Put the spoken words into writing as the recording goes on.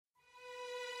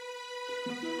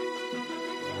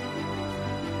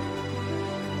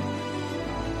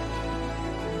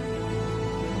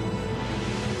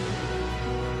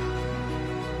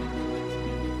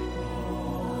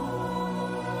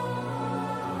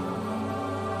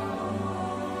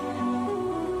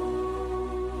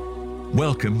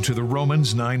Welcome to the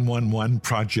Romans 911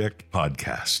 Project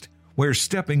podcast, where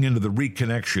stepping into the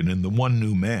reconnection in the one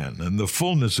new man and the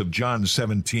fullness of John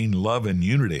 17 love and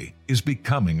unity is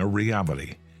becoming a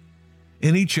reality.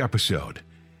 In each episode,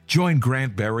 join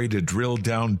Grant Barry to drill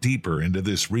down deeper into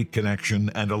this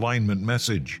reconnection and alignment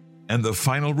message and the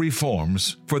final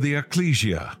reforms for the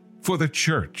ecclesia, for the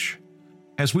church.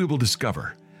 As we will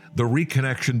discover, the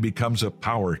reconnection becomes a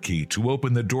power key to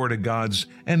open the door to God's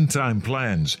end-time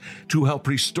plans to help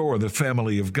restore the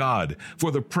family of God for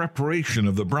the preparation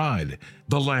of the bride,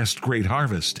 the last great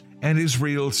harvest, and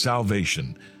Israel's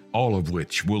salvation, all of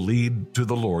which will lead to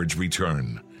the Lord's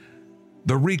return.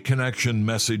 The reconnection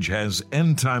message has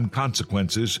end-time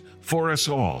consequences for us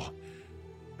all.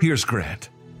 Here's Grant.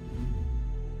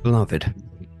 Beloved,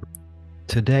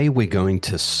 today we're going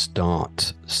to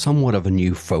start somewhat of a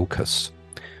new focus.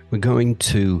 We're going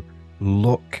to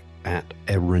look at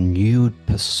a renewed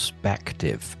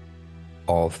perspective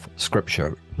of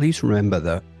Scripture. Please remember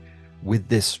that with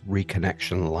this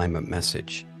reconnection alignment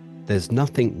message, there's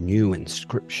nothing new in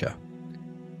Scripture,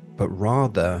 but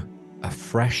rather a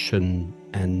fresh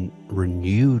and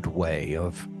renewed way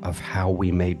of how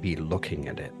we may be looking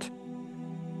at it.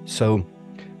 So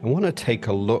I want to take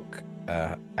a look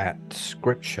at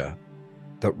Scripture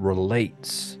that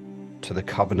relates to the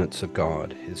covenants of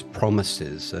God, his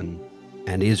promises, and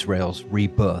Israel's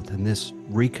rebirth, and this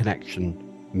reconnection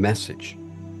message.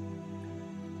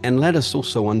 And let us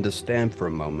also understand for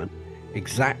a moment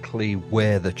exactly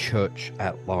where the church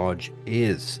at large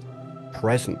is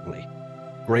presently,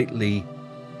 greatly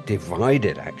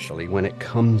divided actually when it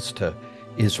comes to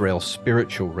Israel's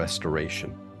spiritual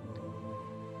restoration.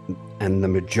 And the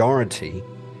majority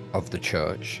of the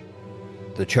church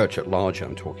at large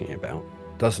I'm talking about,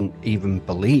 doesn't even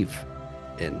believe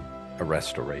in a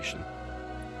restoration.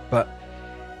 But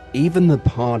even the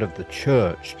part of the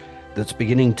church that's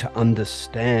beginning to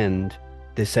understand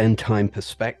this end-time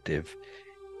perspective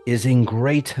is in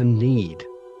greater need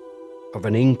of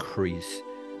an increase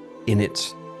in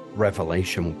its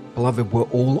revelation. Beloved, we're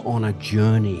all on a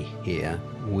journey here.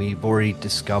 We've already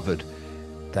discovered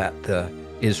that the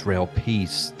Israel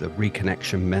peace, the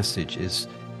reconnection message,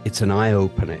 it's an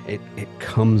eye-opener. It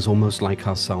comes almost like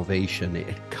our salvation.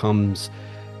 It comes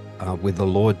with the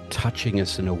Lord touching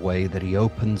us in a way that he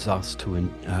opens us to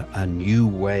a new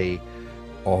way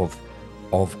of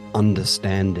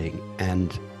understanding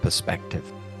and perspective.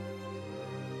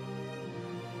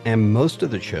 And most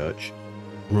of the church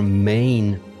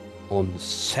remain on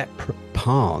separate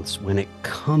paths when it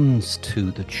comes to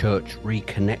the church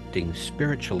reconnecting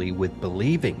spiritually with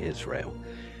believing Israel,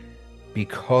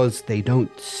 because they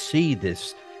don't see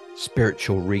this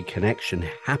spiritual reconnection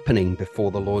happening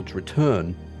before the Lord's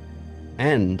return,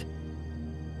 and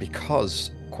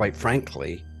because, quite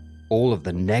frankly, all of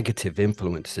the negative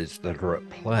influences that are at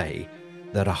play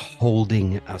that are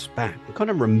holding us back. We've got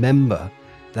to remember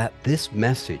that this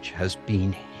message has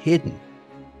been hidden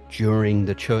during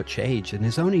the church age and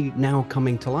is only now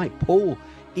coming to light. Paul,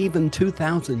 even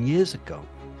 2,000 years ago,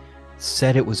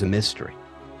 said it was a mystery.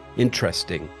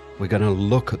 Interesting. We're going to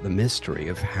look at the mystery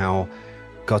of how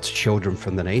God's children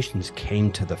from the nations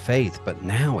came to the faith, but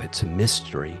now it's a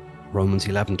mystery, Romans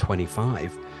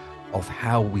 11:25, of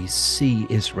how we see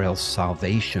Israel's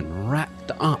salvation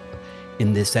wrapped up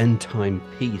in this end-time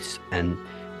peace and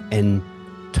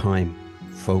end-time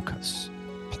focus.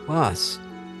 Plus,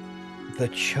 the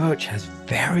church has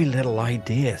very little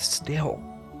idea still,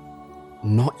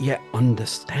 not yet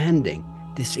understanding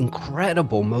this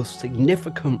incredible, most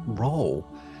significant role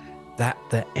that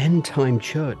the end-time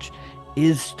church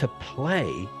is to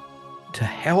play to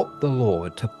help the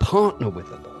Lord, to partner with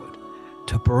the Lord,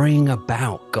 to bring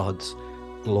about God's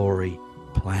glory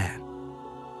plan.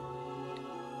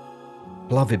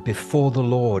 Beloved, before the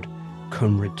Lord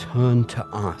can return to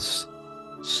us,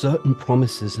 certain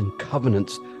promises and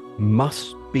covenants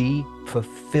must be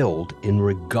fulfilled in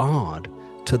regard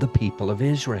to the people of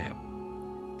Israel.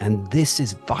 And this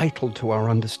is vital to our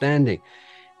understanding.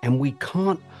 And we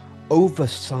can't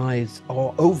oversize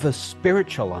or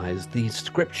over-spiritualize these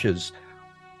scriptures,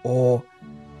 or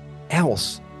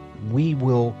else we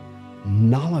will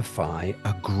nullify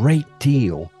a great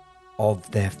deal of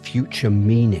their future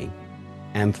meaning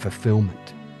and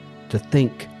fulfillment. To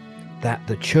think that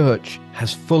the church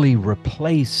has fully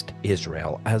replaced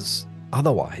Israel, as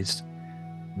otherwise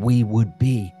we would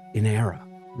be in error.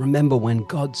 Remember, when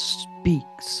God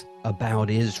speaks about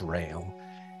Israel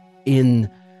in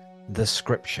the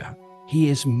scripture, he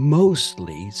is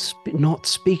mostly not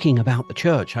speaking about the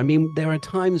church. I mean, there are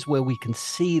times where we can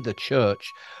see the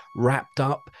church wrapped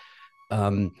up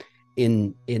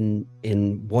in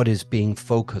what is being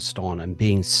focused on and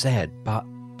being said, but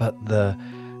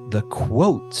the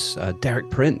quotes, Derek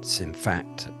Prince, in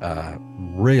fact,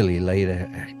 really laid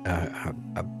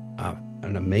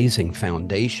an amazing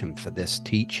foundation for this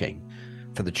teaching,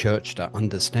 for the church to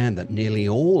understand that nearly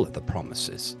all of the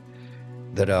promises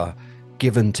that are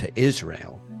given to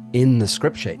Israel in the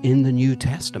scripture, in the New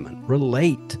Testament,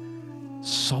 relate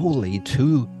solely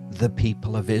to the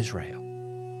people of Israel.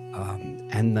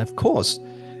 And of course,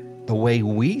 the way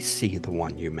we see the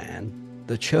one new man,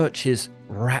 the church is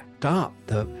wrapped up.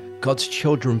 God's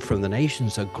children from the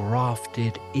nations are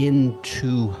grafted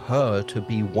into her to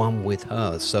be one with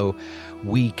her, so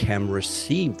we can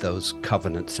receive those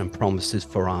covenants and promises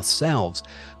for ourselves,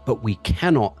 but we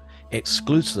cannot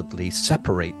exclusively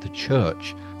separate the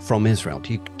church from Israel.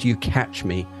 Do you catch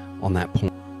me on that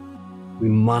point? We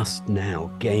must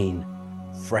now gain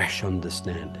fresh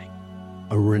understanding,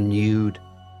 a renewed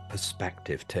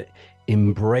perspective, to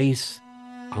embrace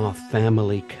our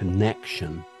family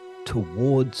connection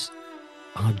towards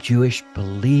our Jewish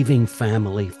believing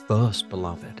family first,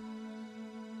 beloved.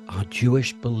 Our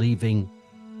Jewish believing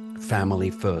family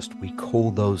first. We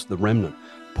call those the remnant.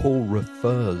 Paul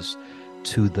refers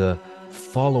to the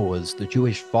followers, the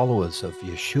Jewish followers of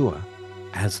Yeshua,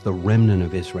 as the remnant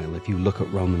of Israel. If you look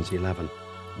at Romans 11,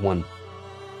 1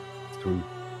 through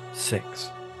 6,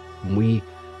 we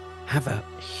have a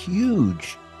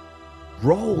huge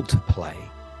role to play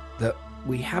that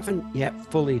we haven't yet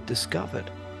fully discovered.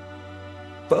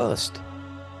 First,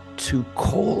 to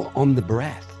call on the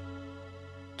breath,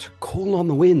 to call on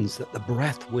the winds, that the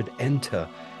breath would enter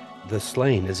the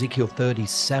slain. Ezekiel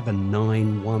 37,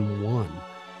 9, 1, 1.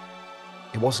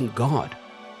 It wasn't God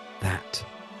that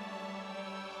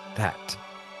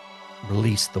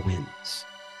released the winds.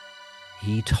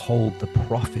 He told the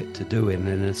prophet to do it. And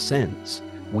in a sense,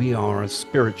 we are a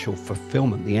spiritual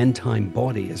fulfillment. The end time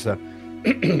body is a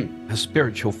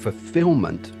spiritual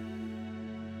fulfillment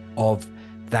of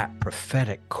that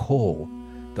prophetic call,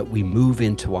 that we move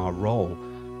into our role,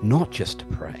 not just to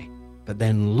pray, but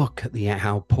then look at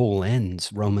how Paul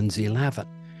ends Romans 11.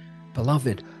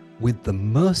 Beloved, with the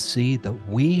mercy that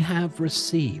we have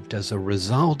received as a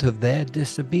result of their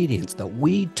disobedience, that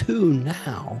we too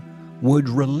now would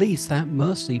release that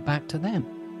mercy back to them.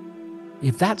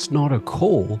 If that's not a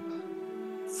call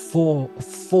for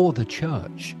the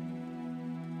church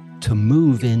to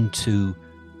move into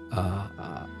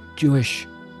Jewish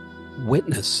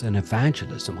witness and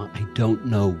evangelism, I don't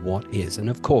know what is. And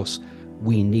of course,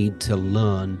 we need to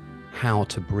learn how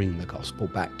to bring the gospel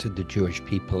back to the Jewish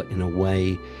people in a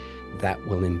way that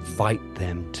will invite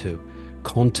them to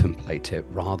contemplate it,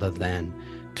 rather than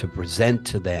to present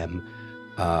to them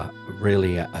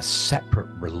really a separate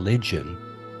religion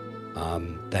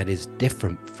that is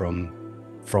different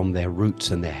from their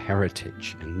roots and their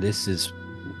heritage. And this is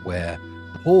where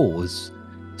Paul was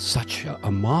such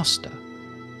a master.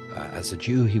 As a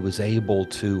Jew, he was able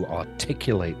to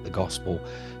articulate the gospel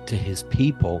to his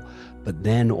people, but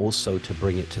then also to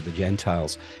bring it to the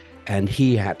Gentiles. And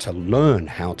he had to learn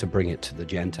how to bring it to the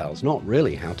Gentiles, not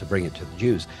really how to bring it to the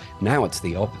Jews. Now it's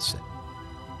the opposite.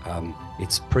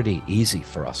 It's pretty easy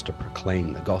for us to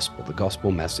proclaim the gospel. The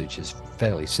gospel message is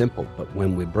fairly simple, but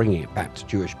when we're bringing it back to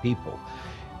Jewish people,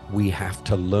 we have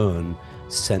to learn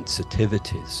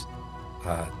sensitivities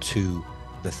to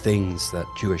the things that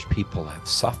Jewish people have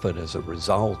suffered as a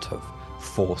result of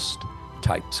forced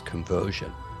types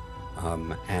conversion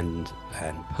and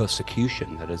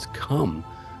persecution that has come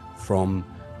from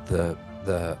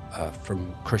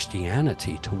from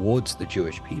Christianity towards the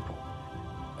Jewish people.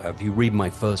 If you read my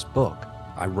first book,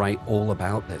 I write all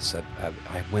about this.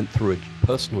 I went through a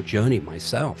personal journey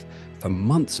myself for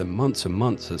months and months and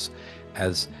months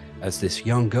as this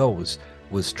young girl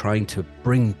was trying to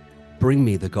bring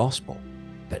me the gospel.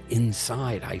 But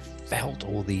inside, I felt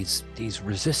all these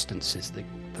resistances that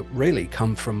really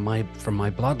come from my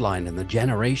bloodline and the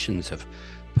generations of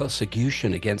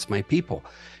persecution against my people.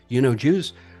 You know,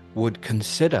 Jews would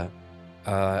consider,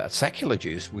 secular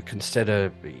Jews would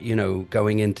consider,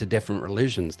 going into different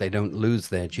religions. They don't lose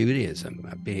their Judaism,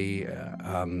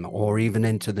 or even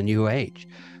into the New Age,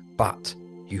 but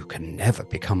you can never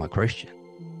become a Christian.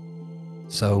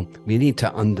 So we need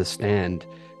to understand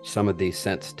some of these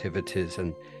sensitivities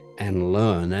and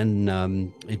learn.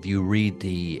 And if you read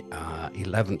the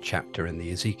 11th chapter in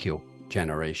the Ezekiel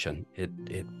generation, it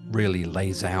really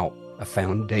lays out a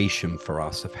foundation for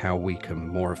us of how we can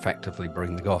more effectively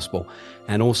bring the gospel.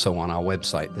 And also on our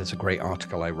website, there's a great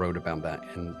article I wrote about that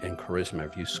in Charisma.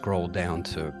 If you scroll down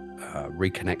to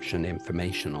reconnection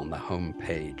information on the home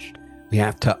page, we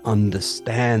have to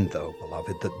understand, though,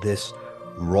 beloved, that this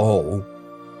role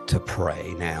to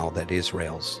pray now that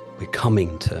Israel's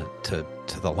becoming to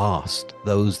the last,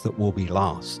 those that will be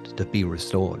last to be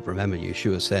restored. Remember,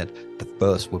 Yeshua said the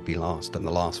first would be last and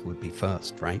the last would be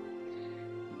first, right?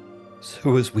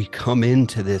 So as we come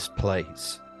into this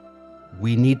place,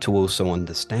 we need to also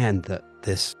understand that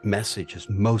this message has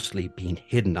mostly been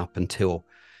hidden up until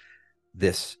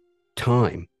this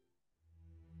time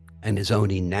and is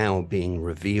only now being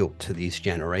revealed to these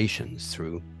generations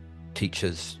through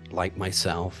teachers like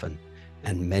myself and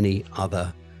many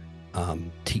other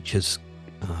teachers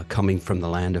coming from the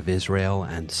land of Israel,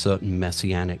 and certain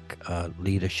messianic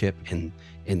leadership in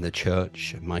the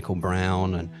church, Michael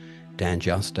Brown and Dan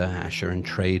Juster, Asher and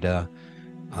Trader,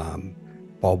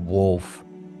 Bob Wolf,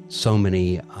 so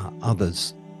many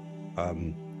others,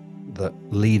 the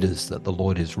leaders that the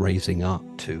Lord is raising up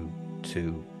to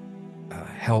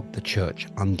help the church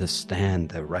understand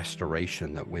the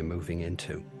restoration that we're moving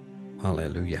into.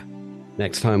 Hallelujah.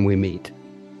 Next time we meet,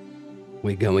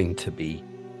 we're going to be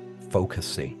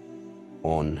focusing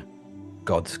on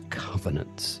God's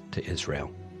covenants to Israel,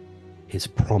 his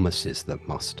promises that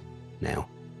must now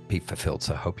be fulfilled.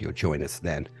 So I hope you'll join us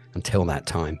then. Until that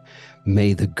time,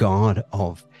 may the God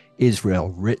of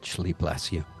Israel richly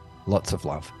bless you. Lots of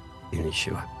love in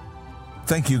Yeshua.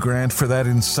 Thank you, Grant, for that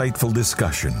insightful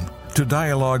discussion. To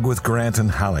dialogue with Grant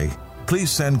and Hallie,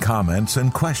 please send comments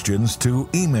and questions to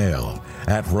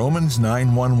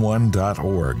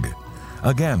email@romans911.org.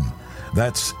 Again,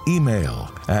 that's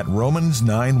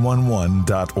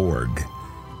email@romans911.org.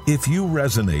 If you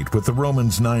resonate with the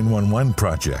Romans 911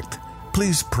 Project,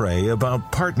 please pray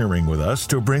about partnering with us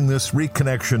to bring this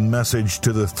reconnection message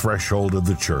to the threshold of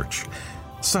the church.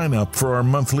 Sign up for our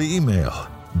monthly email.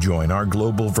 Join our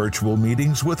global virtual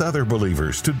meetings with other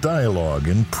believers to dialogue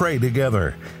and pray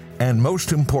together. And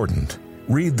most important,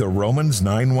 read the Romans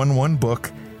 911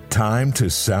 book, Time to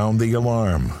Sound the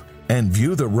Alarm, and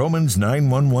view the Romans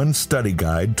 911 Study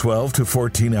Guide 12 to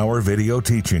 14-hour video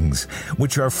teachings,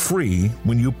 which are free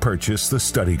when you purchase the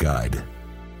study guide.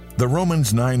 The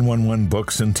Romans 911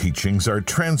 books and teachings are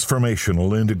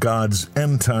transformational into God's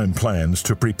end-time plans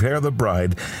to prepare the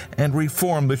bride and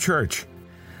reform the church.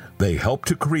 They help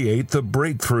to create the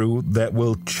breakthrough that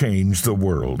will change the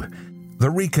world. The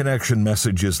reconnection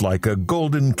message is like a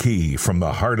golden key from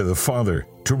the heart of the Father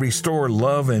to restore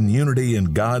love and unity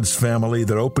in God's family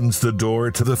that opens the door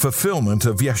to the fulfillment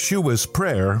of Yeshua's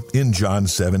prayer in John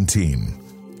 17.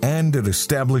 And it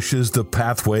establishes the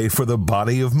pathway for the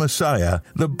body of Messiah,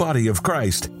 the body of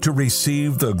Christ, to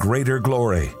receive the greater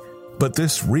glory. But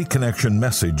this reconnection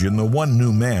message in the one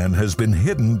new man has been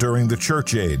hidden during the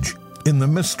church age, in the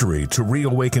mystery to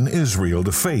reawaken Israel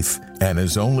to faith, and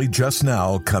is only just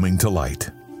now coming to light.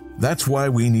 That's why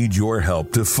we need your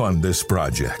help to fund this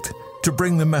project, to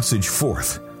bring the message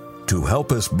forth, to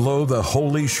help us blow the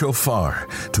holy shofar,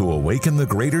 to awaken the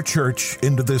greater church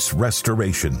into this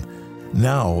restoration.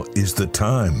 Now is the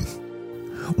time.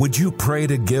 Would you pray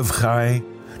to give chai,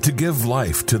 to give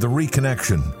life to the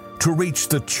reconnection, to reach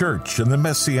the church and the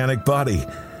messianic body,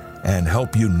 and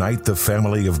help unite the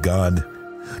family of God?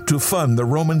 To fund the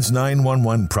Romans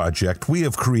 911 Project, we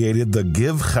have created the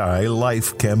Give Chai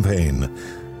Life campaign.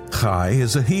 Chai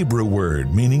is a Hebrew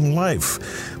word meaning life,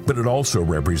 but it also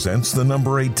represents the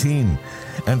number 18.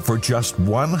 And for just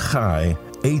one chai,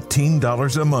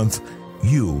 $18 a month,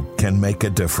 you can make a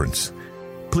difference.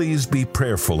 Please be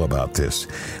prayerful about this.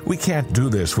 We can't do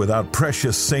this without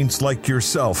precious saints like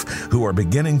yourself who are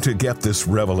beginning to get this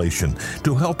revelation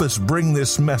to help us bring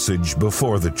this message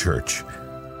before the church.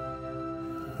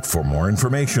 For more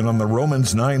information on the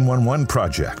Romans 911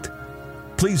 Project,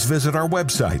 please visit our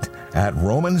website at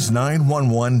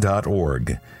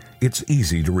romans911.org. It's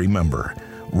easy to remember,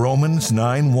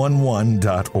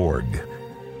 romans911.org.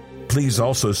 Please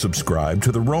also subscribe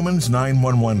to the Romans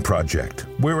 911 Project,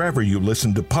 wherever you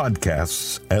listen to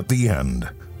podcasts at the end.